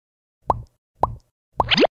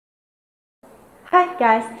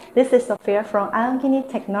guys, this is Sophia from IONKINI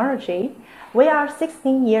Technology. We are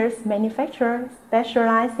 16 years manufacturer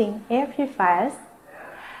specializing in air purifiers.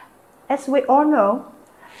 As we all know,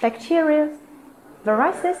 bacteria,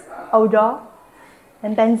 viruses, odor,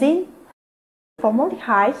 and benzene,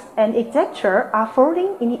 formaldehyde, and etc. are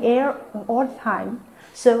floating in the air all the time.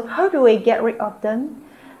 So how do we get rid of them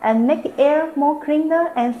and make the air more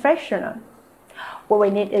cleaner and fresher? What we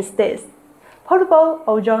need is this portable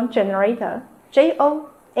ozone generator,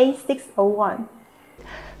 JO-8601.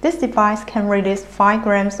 This device can release 5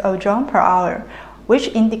 grams ozone per hour, which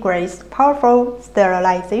integrates powerful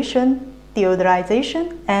sterilization,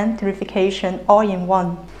 deodorization, and purification all in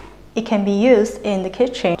one. It can be used in the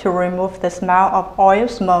kitchen to remove the smell of oil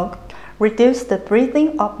smoke, reduce the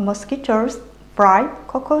breathing of mosquitoes, flies,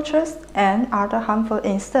 cockroaches, and other harmful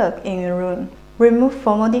insects in the room. Remove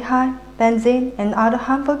formaldehyde, benzene, and other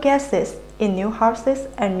harmful gases in new houses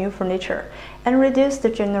and new furniture, and reduce the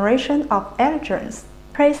generation of allergens.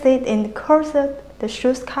 Place it in the closet, the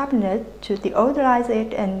shoes cabinet, to deodorize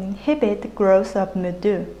it and inhibit the growth of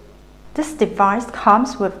mildew. This device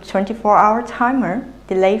comes with 24-hour timer,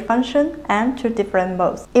 delay function, and 2 different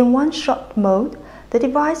modes. In one short mode, the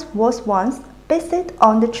device works once based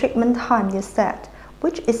on the treatment time you set,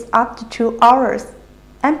 which is up to 2 hours.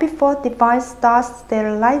 And before the device starts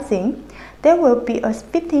sterilizing, there will be a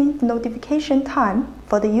 15 notification time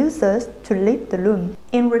for the users to leave the room.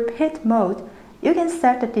 In repeat mode, you can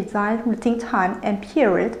set the desired routine time and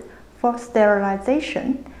period for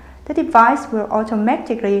sterilization. The device will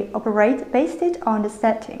automatically operate based on the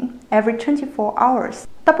setting every 24 hours.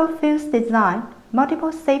 Double fuse design,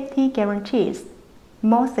 multiple safety guarantees,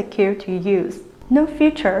 more secure to use. No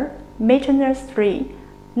filter, maintenance-free,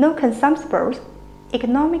 no consumables,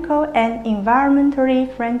 economical and environmentally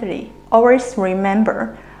friendly. Always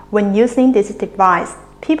remember, when using this device,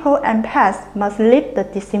 people and pets must leave the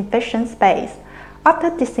disinfection space. After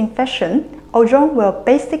disinfection, ozone will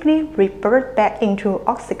basically revert back into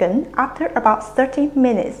oxygen after about 30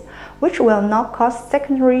 minutes, which will not cause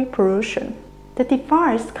secondary pollution. The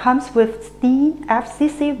device comes with the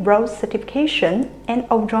FCC Road certification and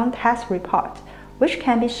ozone test report, which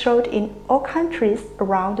can be sold in all countries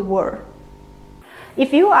around the world.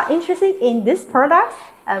 If you are interested in this product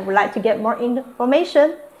and would like to get more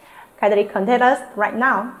information, kindly contact us right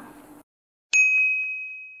now.